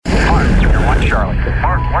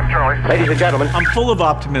Ladies and gentlemen, I'm full of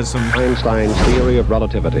optimism. Einstein's theory of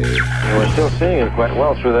relativity. We're still seeing it quite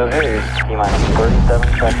well through that haze. T-minus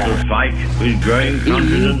 37 seconds. The fight is growing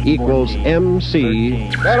confident. E equals MC.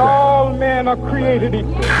 That all men are created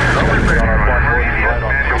equal.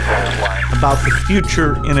 About the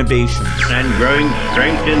future innovations. And growing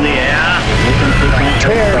strength in the air.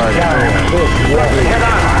 Tear down this rubbish. Head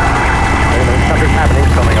on. Something's happening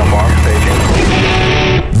coming up on staging.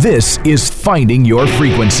 This is Finding Your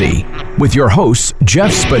Frequency with your hosts, Jeff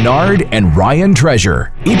Spinard and Ryan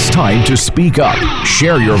Treasure. It's time to speak up,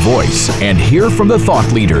 share your voice, and hear from the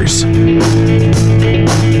thought leaders.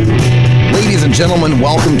 Ladies and gentlemen,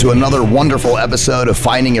 welcome to another wonderful episode of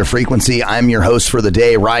Finding Your Frequency. I'm your host for the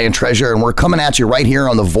day, Ryan Treasure, and we're coming at you right here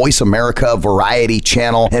on the Voice America Variety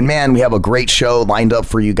Channel. And man, we have a great show lined up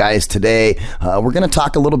for you guys today. We're going to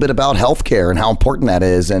talk a little bit about healthcare and how important that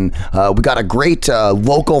is. And we got a great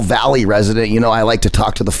local Valley resident. You know, I like to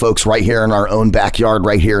talk to the folks right here in our own backyard,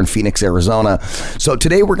 right here in Phoenix, Arizona. So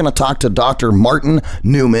today we're going to talk to Dr. Martin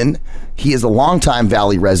Newman. He is a longtime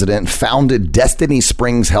Valley resident, founded Destiny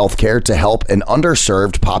Springs Heath Care to help an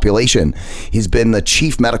underserved population. He's been the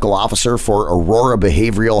chief medical officer for Aurora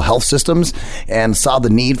Behavioral Health Systems and saw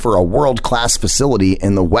the need for a world-class facility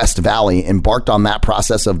in the West Valley, embarked on that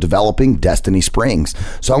process of developing Destiny Springs.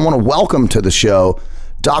 So I want to welcome to the show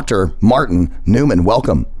Dr. Martin Newman.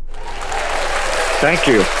 Welcome. Thank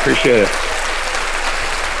you. Appreciate it.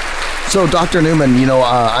 So, Dr. Newman, you know,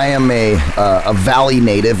 I am a Valley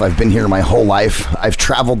native. I've been here my whole life. I've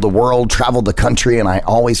traveled the world, traveled the country, and I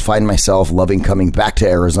always find myself loving coming back to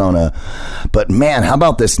Arizona. But man, how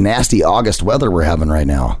about this nasty August weather we're having right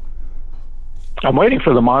now? I'm waiting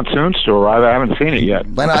for the monsoons to arrive. I haven't seen it yet.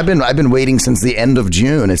 And I've been waiting since the end of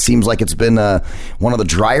June. It seems like it's been one of the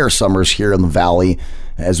drier summers here in the Valley,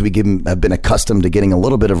 as we have been accustomed to getting a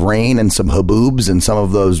little bit of rain and some haboobs and some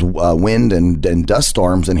of those wind and dust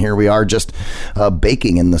storms. And here we are just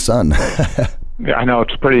baking in the sun. Yeah, I know,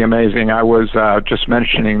 it's pretty amazing. I was just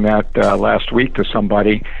mentioning that last week to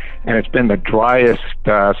somebody, and it's been the driest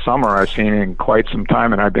summer I've seen in quite some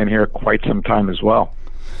time, and I've been here quite some time as well.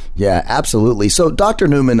 Yeah, absolutely. So, Dr.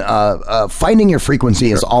 Newman, Finding Your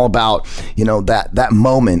Frequency is all about, you know, that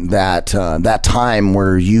moment, that time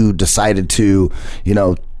where you decided to, you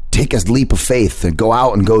know, take a leap of faith and go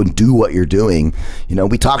out and go and do what you're doing. You know,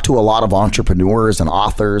 we talk to a lot of entrepreneurs and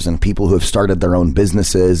authors and people who have started their own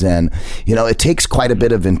businesses. And, you know, it takes quite a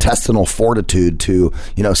bit of intestinal fortitude to,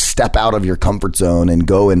 you know, step out of your comfort zone and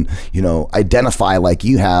go and, you know, identify like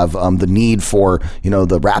you have the need for, you know,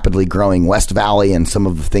 the rapidly growing West Valley and some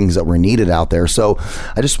of the things that were needed out there. So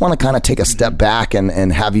I just want to kind of take a step back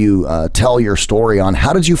and have you tell your story on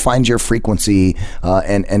how did you find your frequency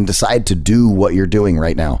and decide to do what you're doing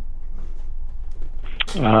right now?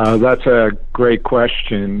 That's a great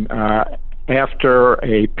question. After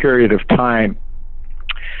a period of time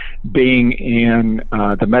being in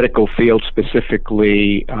the medical field,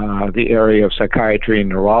 specifically the area of psychiatry and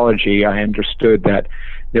neurology, I understood that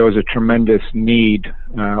there was a tremendous need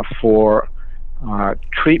for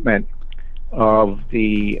treatment of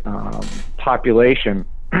the population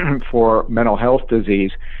for mental health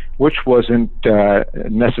disease, which wasn't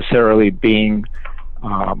necessarily being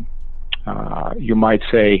you might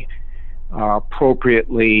say,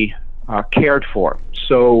 appropriately cared for.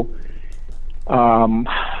 So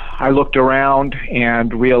I looked around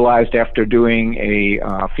and realized after doing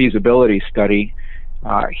a feasibility study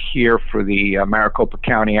here for the Maricopa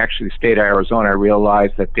County, actually the state of Arizona, I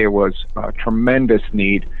realized that there was a tremendous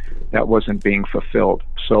need that wasn't being fulfilled.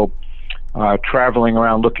 So traveling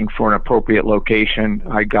around looking for an appropriate location,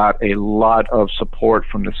 I got a lot of support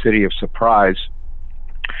from the city of Surprise,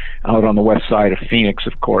 out on the west side of Phoenix,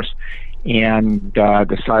 of course, and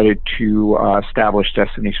decided to establish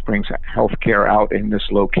Destiny Springs Heath Care out in this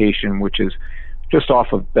location, which is just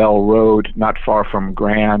off of Bell Road, not far from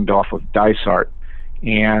Grand, off of Dysart.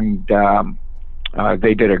 And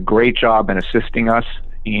they did a great job in assisting us,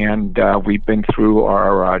 and we've been through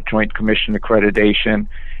our Joint Commission accreditation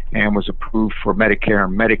and was approved for Medicare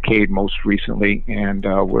and Medicaid most recently, and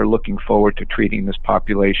we're looking forward to treating this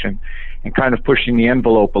population and kind of pushing the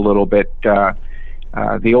envelope a little bit.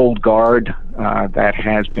 The old guard that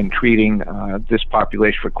has been treating this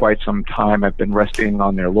population for quite some time have been resting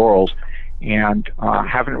on their laurels and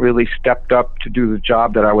haven't really stepped up to do the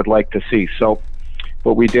job that I would like to see. So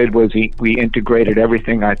what we did was we integrated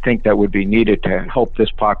everything I think that would be needed to help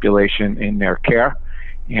this population in their care,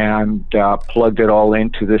 and plugged it all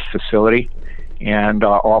into this facility, and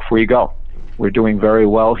off we go. We're doing very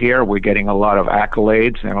well here. We're getting a lot of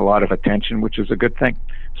accolades and a lot of attention, which is a good thing.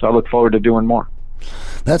 So I look forward to doing more.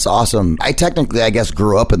 That's awesome. I technically, I guess,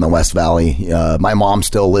 grew up in the West Valley. My mom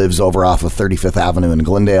still lives over off of 35th Avenue in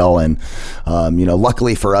Glendale, and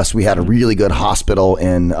luckily for us, we had a really good hospital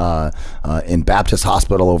in Baptist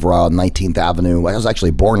Hospital over on 19th Avenue. I was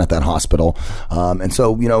actually born at that hospital, and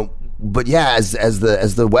so But yeah, as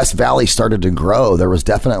the West Valley started to grow, there was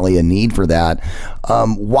definitely a need for that.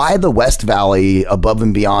 Why the West Valley above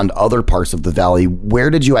and beyond other parts of the valley? Where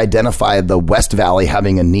did you identify the West Valley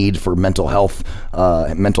having a need for mental health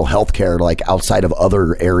care, like outside of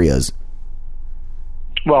other areas?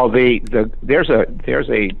 Well, there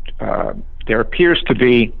appears to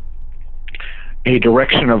be a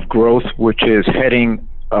direction of growth which is heading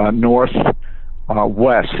north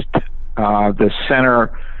west. The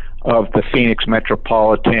center of the Phoenix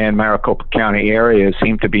metropolitan Maricopa County area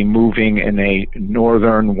seem to be moving in a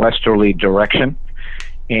northern westerly direction,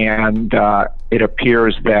 and it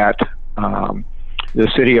appears that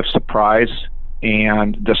the city of Surprise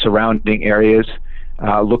and the surrounding areas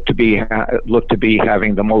look to be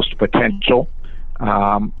having the most potential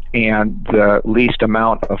and the least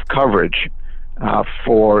amount of coverage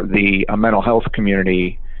for the mental health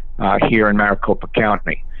community here in Maricopa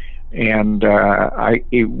County. And I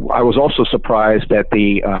was also surprised at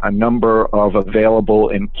the number of available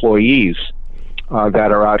employees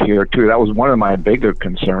that are out here too. That was one of my bigger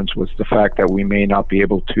concerns, was the fact that we may not be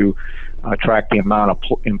able to attract the amount of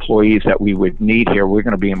employees that we would need here. We're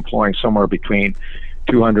going to be employing somewhere between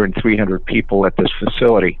 200 and 300 people at this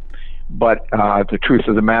facility. But the truth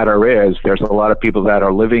of the matter is, there's a lot of people that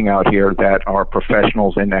are living out here that are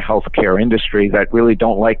professionals in the healthcare industry that really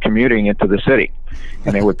don't like commuting into the city,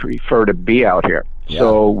 and they would prefer to be out here. Yeah.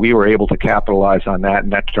 So we were able to capitalize on that,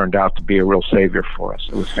 and that turned out to be a real savior for us.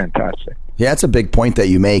 It was fantastic. Yeah, it's a big point that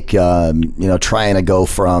you make, trying to go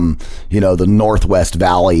from, the Northwest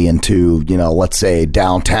Valley into, let's say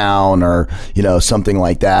downtown or, something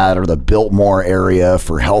like that, or the Biltmore area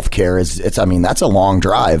for healthcare. That's a long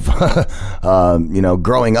drive.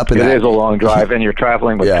 Growing up in that. It is a long drive, and you're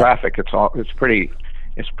traveling with traffic. It's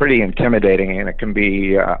pretty intimidating, and it can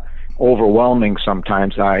be overwhelming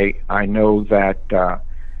sometimes. I know that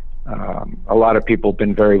a lot of people have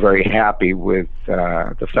been very, very happy with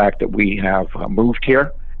the fact that we have moved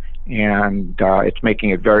here, and it's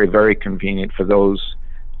making it very, very convenient for those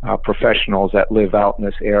professionals that live out in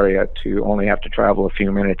this area to only have to travel a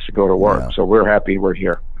few minutes to go to work. Yeah. So we're happy we're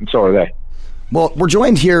here, and so are they. Well, we're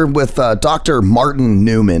joined here with Dr. Martin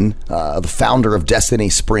Newman, the founder of Destiny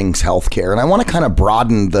Springs Heath Care, and I want to kind of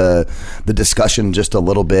broaden the discussion just a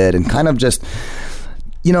little bit and kind of just...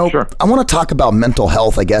 Sure. I want to talk about mental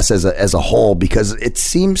health, I guess, as a whole, because it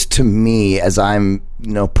seems to me, as I'm,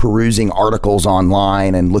 perusing articles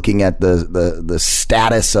online and looking at the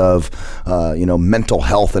status of, mental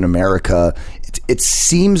health in America, it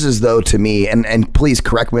seems as though to me, and please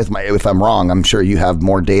correct me if I'm wrong. I'm sure you have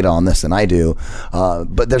more data on this than I do,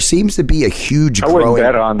 but there seems to be a huge growing... I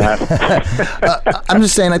wouldn't bet on that. I'm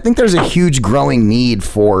just saying, I think there's a huge growing need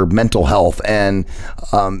for mental health, and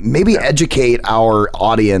maybe educate our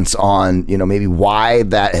audience on, maybe why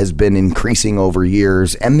that has been increasing over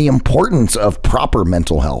years and the importance of proper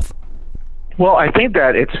mental health. Well, I think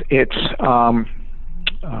that it's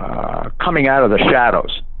coming out of the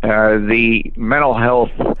shadows. The mental health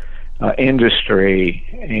industry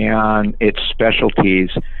and its specialties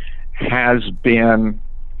has been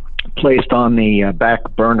placed on the back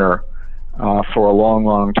burner for a long,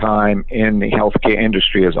 long time in the healthcare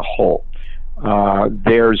industry as a whole.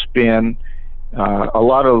 There's been a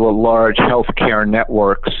lot of the large healthcare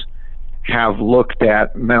networks have looked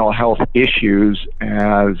at mental health issues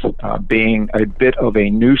as being a bit of a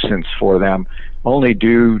nuisance for them, only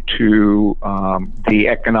due to the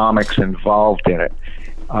economics involved in it.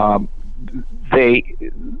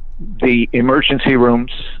 The emergency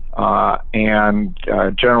rooms and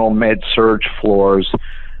general med surg floors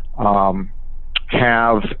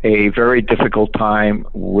have a very difficult time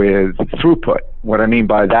with throughput. What I mean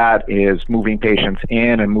by that is moving patients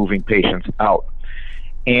in and moving patients out.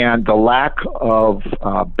 And the lack of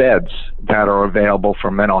beds that are available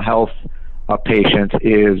for mental health patients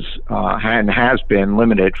is and has been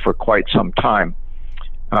limited for quite some time,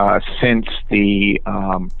 since the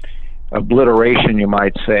obliteration, you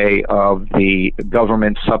might say, of the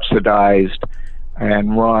government subsidized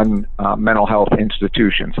and run mental health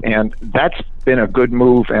institutions. And that's been a good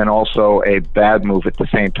move and also a bad move at the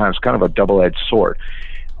same time. It's kind of a double-edged sword.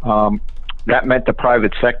 That meant the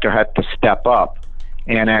private sector had to step up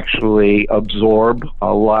and actually absorb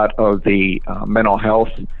a lot of the mental health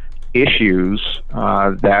issues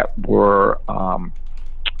that were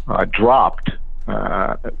dropped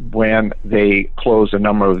when they closed a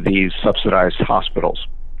number of these subsidized hospitals.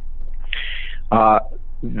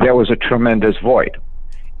 There was a tremendous void.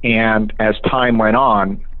 And as time went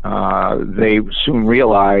on, they soon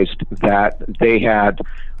realized that they had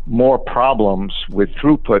more problems with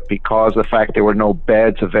throughput because of the fact there were no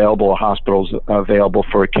beds available or hospitals available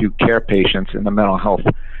for acute care patients in the mental health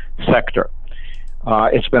sector.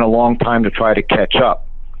 It's been a long time to try to catch up.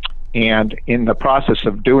 And in the process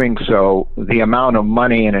of doing so, the amount of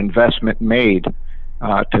money and investment made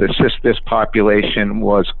to assist this population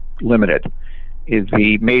was limited.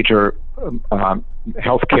 The major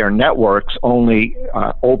healthcare networks only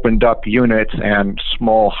opened up units and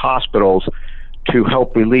small hospitals to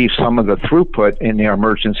help relieve some of the throughput in their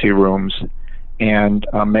emergency rooms and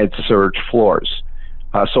med-surg floors.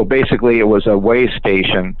 So basically it was a way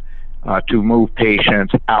station to move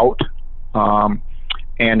patients out,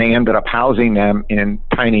 and they ended up housing them in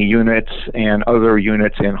tiny units and other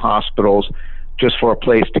units in hospitals just for a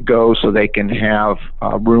place to go so they can have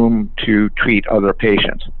room to treat other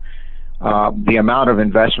patients. The amount of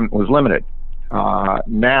investment was limited.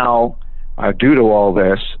 Now, due to all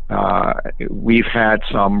this, we've had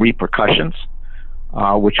some repercussions,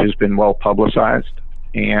 which has been well publicized,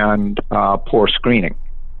 and poor screening.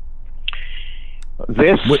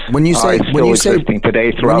 This when you say existing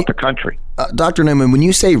today throughout the country. Dr. Newman, when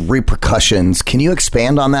you say repercussions, can you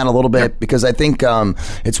expand on that a little bit? Because I think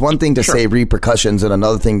it's one thing to say repercussions and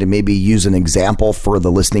another thing to maybe use an example for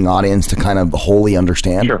the listening audience to kind of wholly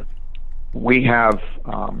understand. Sure. We have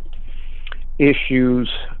issues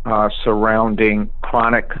surrounding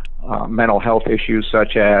chronic mental health issues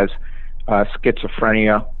such as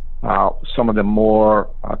schizophrenia, some of the more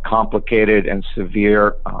complicated and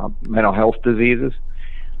severe mental health diseases.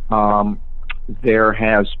 There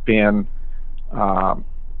has been,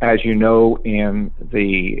 as you know, in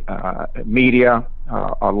the media,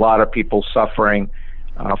 a lot of people suffering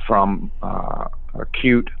from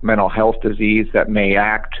acute mental health disease that may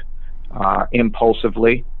act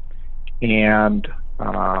impulsively and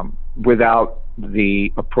without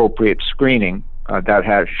the appropriate screening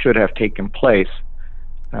that should have taken place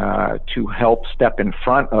to help step in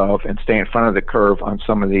front of and stay in front of the curve on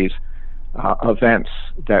some of these events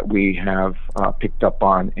that we have picked up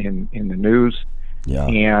on in the news. Yeah.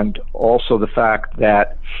 And also the fact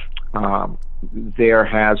that there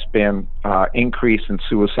has been increase in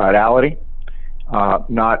suicidality,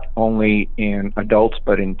 not only in adults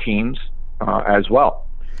but in teens as well.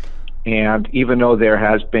 And even though there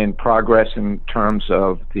has been progress in terms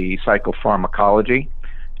of the psychopharmacology,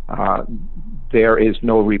 there is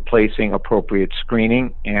no replacing appropriate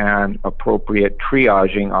screening and appropriate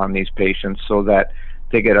triaging on these patients so that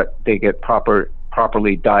they get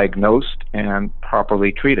properly diagnosed and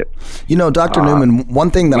properly treated. You know, Dr. Newman, one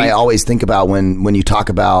thing that I always think about when you talk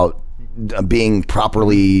about being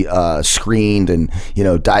properly screened and, you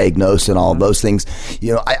know, diagnosed and all of those things,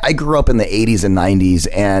 you know, I grew up in the 80s and 90s,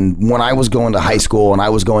 and when I was going to high school and I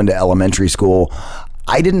was going to elementary school,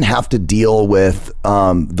 I didn't have to deal with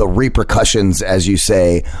the repercussions, as you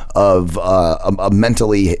say, of a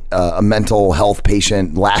mental health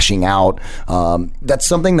patient lashing out. That's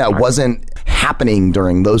something that wasn't happening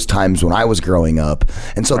during those times when I was growing up.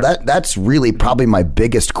 And so that's really probably my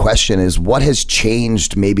biggest question is what has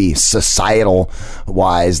changed maybe societal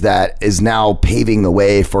wise that is now paving the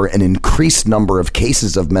way for an increased number of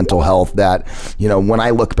cases of mental health that, you know, when I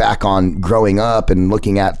look back on growing up and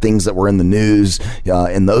looking at things that were in the news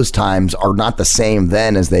in those times are not the same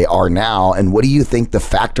then as they are now. And what do you think the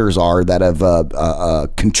factors are that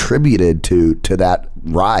have contributed to that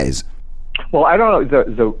rise? Well, I don't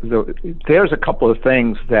know. There's a couple of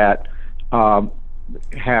things that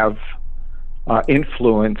have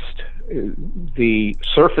influenced the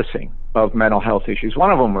surfacing of mental health issues.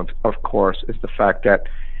 One of them, of course, is the fact that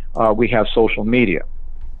we have social media.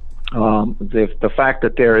 The fact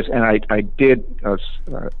that there is, and I did a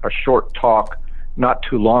short talk not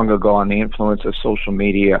too long ago on the influence of social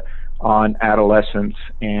media on adolescents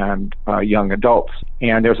and young adults.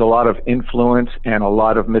 And there's a lot of influence and a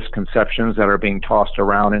lot of misconceptions that are being tossed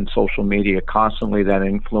around in social media constantly that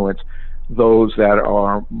influence those that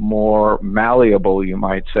are more malleable, you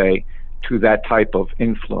might say, to that type of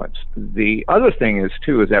influence. The other thing is,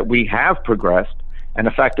 too, is that we have progressed, and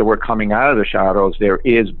the fact that we're coming out of the shadows, there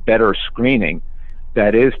is better screening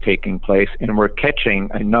that is taking place, and we're catching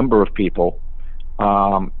a number of people,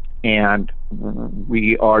 and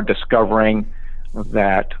we are discovering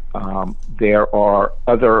that there are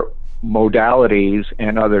other modalities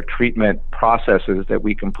and other treatment processes that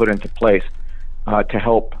we can put into place to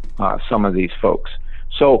help some of these folks.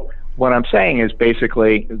 So what I'm saying is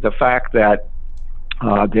basically the fact that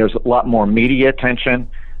There's a lot more media attention.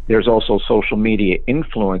 There's also social media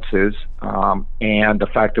influences, and the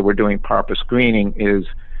fact that we're doing proper screening is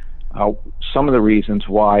some of the reasons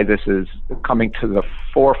why this is coming to the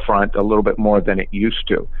forefront a little bit more than it used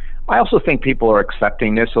to. I also think people are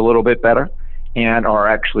accepting this a little bit better and are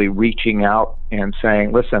actually reaching out and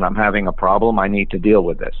saying, listen, I'm having a problem, I need to deal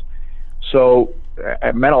with this. So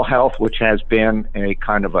mental health, which has been a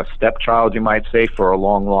kind of a stepchild, you might say, for a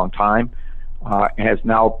long, long time, has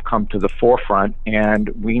now come to the forefront, and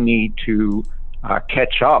we need to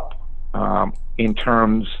catch up in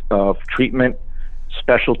terms of treatment,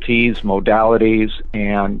 specialties, modalities,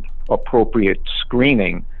 and appropriate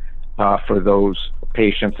screening for those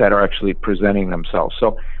patients that are actually presenting themselves.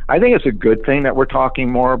 So I think it's a good thing that we're talking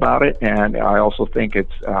more about it, and I also think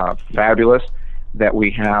it's fabulous that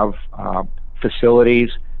we have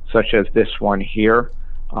facilities such as this one here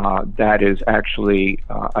that is actually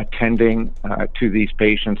attending to these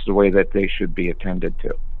patients the way that they should be attended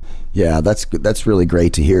to. Yeah, that's really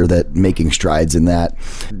great to hear that making strides in that.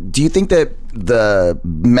 Do you think that the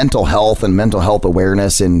mental health and mental health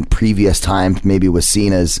awareness in previous times maybe was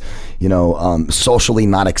seen as, socially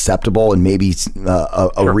not acceptable, and maybe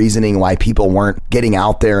a reasoning why people weren't getting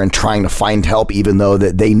out there and trying to find help, even though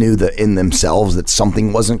that they knew that in themselves that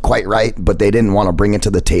something wasn't quite right, but they didn't want to bring it to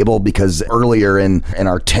the table because earlier in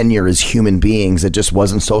our tenure as human beings, it just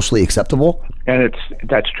wasn't socially acceptable? And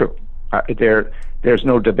that's true. There's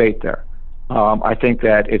no debate there. I think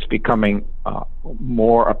that it's becoming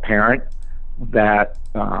more apparent that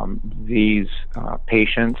these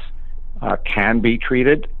patients can be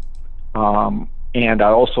treated. And I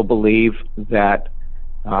also believe that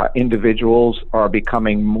individuals are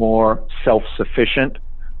becoming more self-sufficient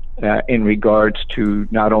in regards to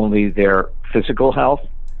not only their physical health,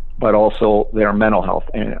 but also their mental health,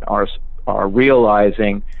 and are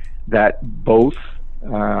realizing that both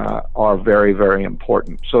are very, very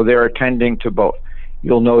important. So they're attending to both.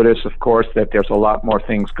 You'll notice, of course, that there's a lot more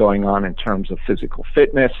things going on in terms of physical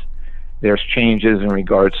fitness. There's changes in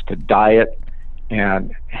regards to diet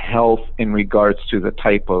and health in regards to the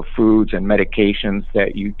type of foods and medications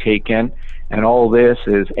that you take in. And all this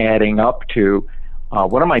is adding up to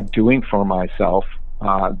what am I doing for myself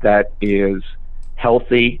that is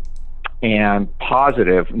healthy and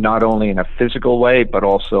positive, not only in a physical way, but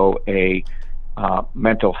also a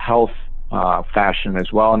mental health fashion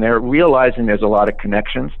as well. And they're realizing there's a lot of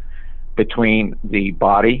connections between the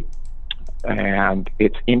body and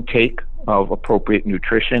its intake of appropriate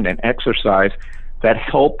nutrition and exercise that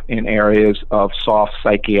help in areas of soft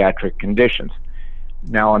psychiatric conditions.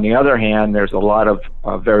 Now, on the other hand, there's a lot of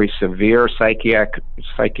very severe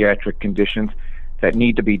psychiatric conditions that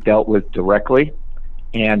need to be dealt with directly,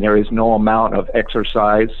 and there is no amount of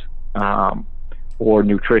exercise or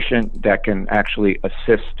nutrition that can actually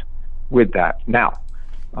assist with that. Now,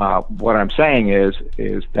 what I'm saying is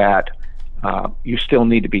that you still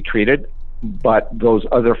need to be treated, but those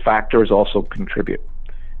other factors also contribute.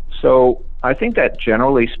 So I think that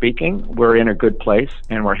generally speaking, we're in a good place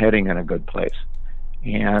and we're heading in a good place.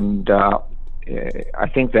 And I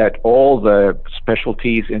think that all the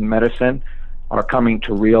specialties in medicine are coming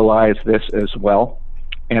to realize this as well.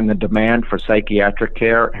 And the demand for psychiatric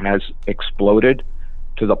care has exploded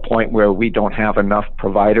to the point where we don't have enough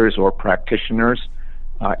providers or practitioners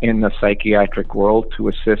in the psychiatric world to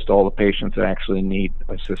assist all the patients that actually need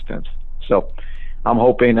assistance. So I'm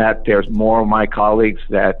hoping that there's more of my colleagues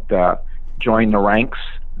that join the ranks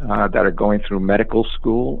that are going through medical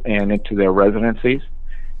school and into their residencies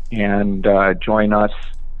and join us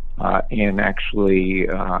in actually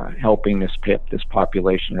helping this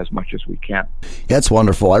population as much as we can. Yeah, it's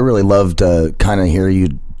wonderful. I really love to kind of hear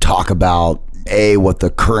you talk about what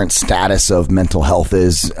the current status of mental health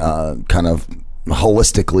is, kind of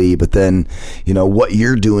holistically, but then, what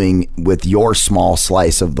you're doing with your small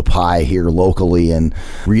slice of the pie here locally and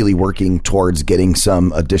really working towards getting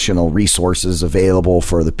some additional resources available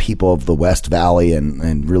for the people of the West Valley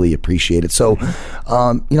and really appreciate it. So,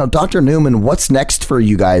 Dr. Newman, what's next for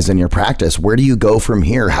you guys in your practice? Where do you go from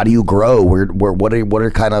here? How do you grow? What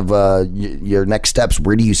are kind of your next steps?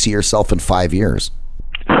 Where do you see yourself in 5 years?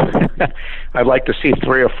 I'd like to see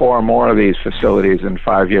 3 or 4 more of these facilities in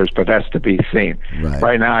 5 years, but that's to be seen.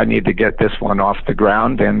 Right now, I need to get this one off the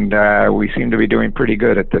ground, and we seem to be doing pretty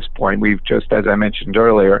good at this point. We've just, as I mentioned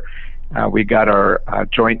earlier, we got our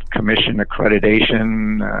Joint Commission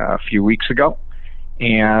accreditation a few weeks ago,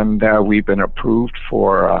 and we've been approved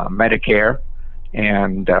for Medicare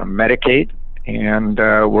and Medicaid, and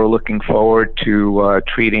we're looking forward to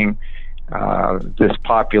treating this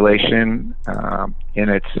population in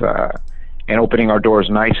its and opening our doors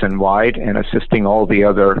nice and wide and assisting all the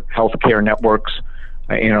other healthcare networks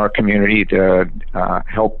in our community to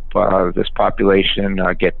help this population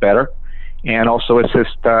get better, and also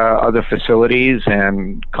assist other facilities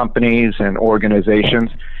and companies and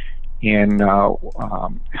organizations in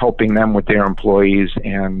helping them with their employees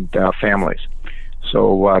and families.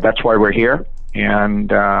 So that's why we're here,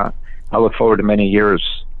 and I look forward to many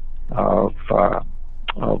years of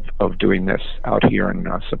doing this out here in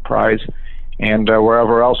Surprise and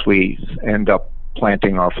wherever else we end up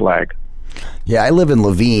planting our flag. Yeah, I live in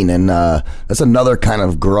Levine, and that's another kind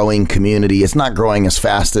of growing community. It's not growing as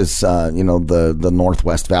fast as the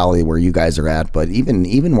Northwest Valley where you guys are at, but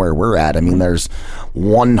even where we're at, I mean, there's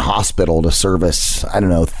one hospital to service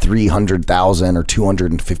 300,000 or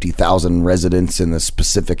 250,000 residents in the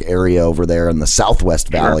specific area over there in the Southwest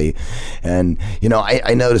Valley. Sure. And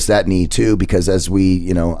I noticed that need too, because as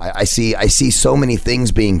we I see so many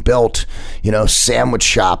things being built, sandwich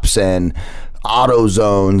shops and auto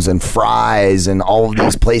zones and Fry's and all of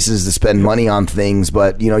these places to spend money on things,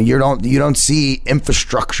 but you don't see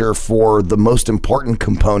infrastructure for the most important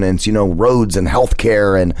components, roads and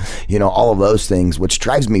healthcare and all of those things, which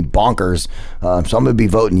drives me bonkers. So I'm gonna be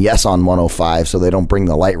voting yes on 105 so they don't bring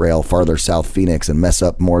the light rail farther south Phoenix and mess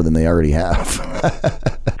up more than they already have.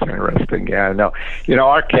 Interesting. Yeah, no.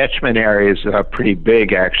 Our catchment area is pretty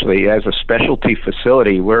big, actually. As a specialty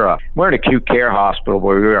facility, we're an acute care hospital, but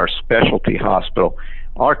we are a specialty hospital.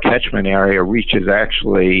 Our catchment area reaches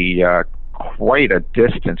actually quite a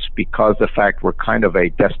distance because of the fact we're kind of a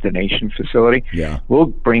destination facility. Yeah. We'll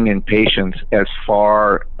bring in patients as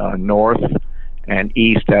far north and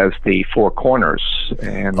east as the Four Corners,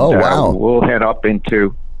 and we'll head up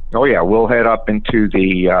into the way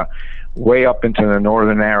up into the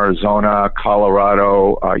northern Arizona,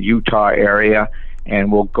 Colorado, Utah area,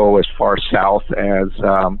 and we'll go as far south as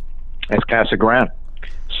Casa Grande.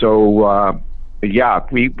 So we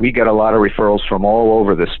get a lot of referrals from all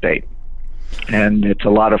over the state, and it's a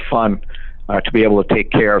lot of fun to be able to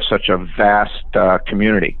take care of such a vast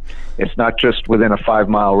community. It's not just within a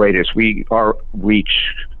 5-mile radius. Our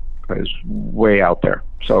reach is way out there,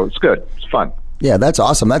 so it's good. It's fun. Yeah, that's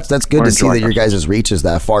awesome. That's good to see that your guys' reach is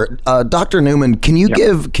that far. Dr. Newman, can you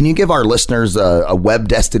give our listeners a web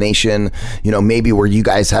destination, maybe where you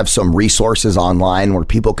guys have some resources online where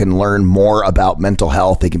people can learn more about mental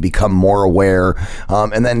health, they can become more aware,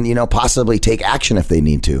 and then possibly take action if they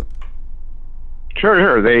need to?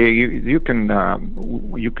 Sure. You can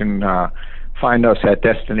find us at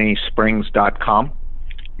destinysprings.com.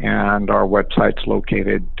 And our website's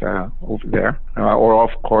located over there. Or, of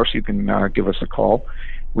course, you can give us a call.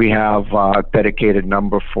 We have a dedicated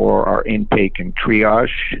number for our intake and triage.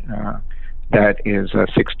 That is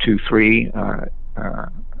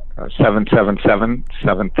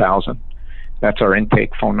 623-777-7000. That's our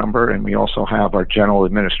intake phone number. And we also have our general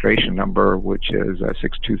administration number, which is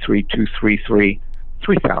 623-233-3000.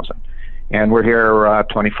 And we're here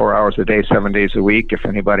 24 hours a day, 7 days a week. If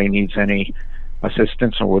anybody needs any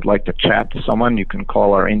assistance or would like to chat to someone, you can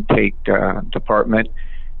call our intake department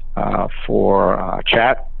for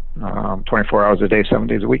chat 24 hours a day, 7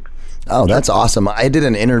 days a week. Oh, that's awesome. I did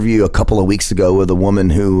an interview a couple of weeks ago with a woman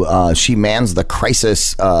who she mans the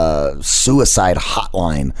crisis suicide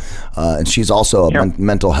hotline, and she's also a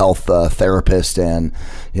mental health therapist, and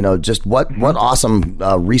just what awesome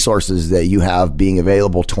resources that you have being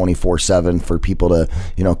available 24/7 for people to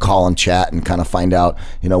call and chat and kind of find out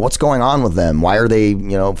what's going on with them, why are they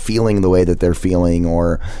feeling the way that they're feeling,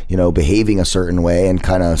 or behaving a certain way, and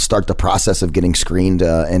kind of start the process of getting screened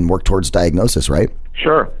and work towards diagnosis, right?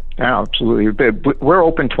 Sure. Yeah, absolutely. We're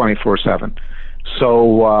open 24/7.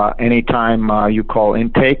 So anytime you call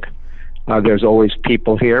intake, there's always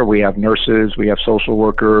people here. We have nurses, we have social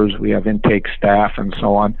workers, we have intake staff, and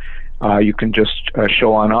so on. You can just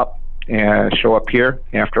show up here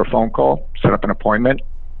after a phone call, set up an appointment.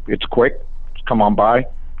 It's quick. Just come on by,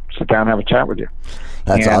 sit down, have a chat with you.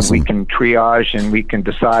 That's awesome. We can triage and we can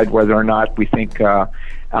decide whether or not we think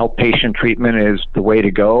outpatient treatment is the way to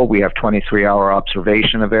go. We have 23-hour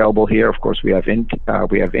observation available here. Of course, we have intake and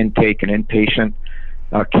inpatient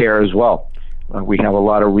care as well. We have a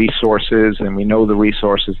lot of resources, and we know the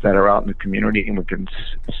resources that are out in the community, and we can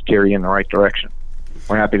steer you in the right direction.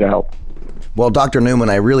 We're happy to help. Well, Dr. Newman,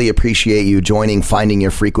 I really appreciate you joining Finding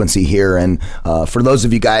Your Frequency here. And for those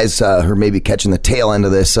of you guys who are maybe catching the tail end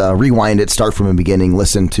of this, rewind it, start from the beginning,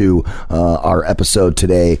 listen to our episode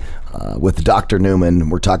today. with Dr. Newman.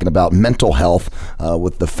 We're talking about mental health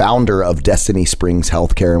with the founder of Destiny Springs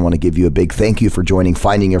Heath Care. And want to give you a big thank you for joining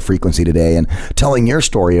Finding Your Frequency today and telling your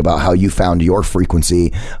story about how you found your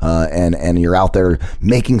frequency and you're out there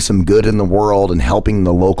making some good in the world and helping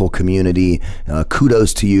the local community.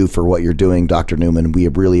 Kudos to you for what you're doing, Dr. Newman. We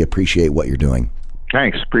really appreciate what you're doing.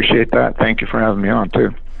 Thanks. Appreciate that. Thank you for having me on,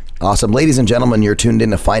 too. Awesome. Ladies and gentlemen, you're tuned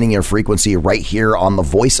in to Finding Your Frequency right here on the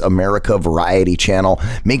Voice America Variety Channel.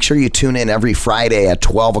 Make sure you tune in every Friday at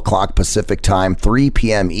 12 o'clock Pacific Time, 3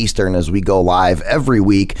 p.m. Eastern as we go live every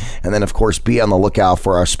week. And then, of course, be on the lookout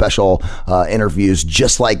for our special interviews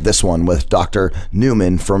just like this one with Dr.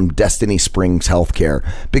 Newman from Destiny Springs Heath Care.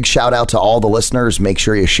 Big shout out to all the listeners. Make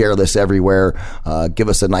sure you share this everywhere. Give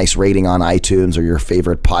us a nice rating on iTunes or your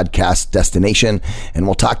favorite podcast destination. And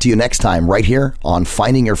we'll talk to you next time right here on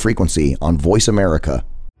Finding Your Frequency on Voice America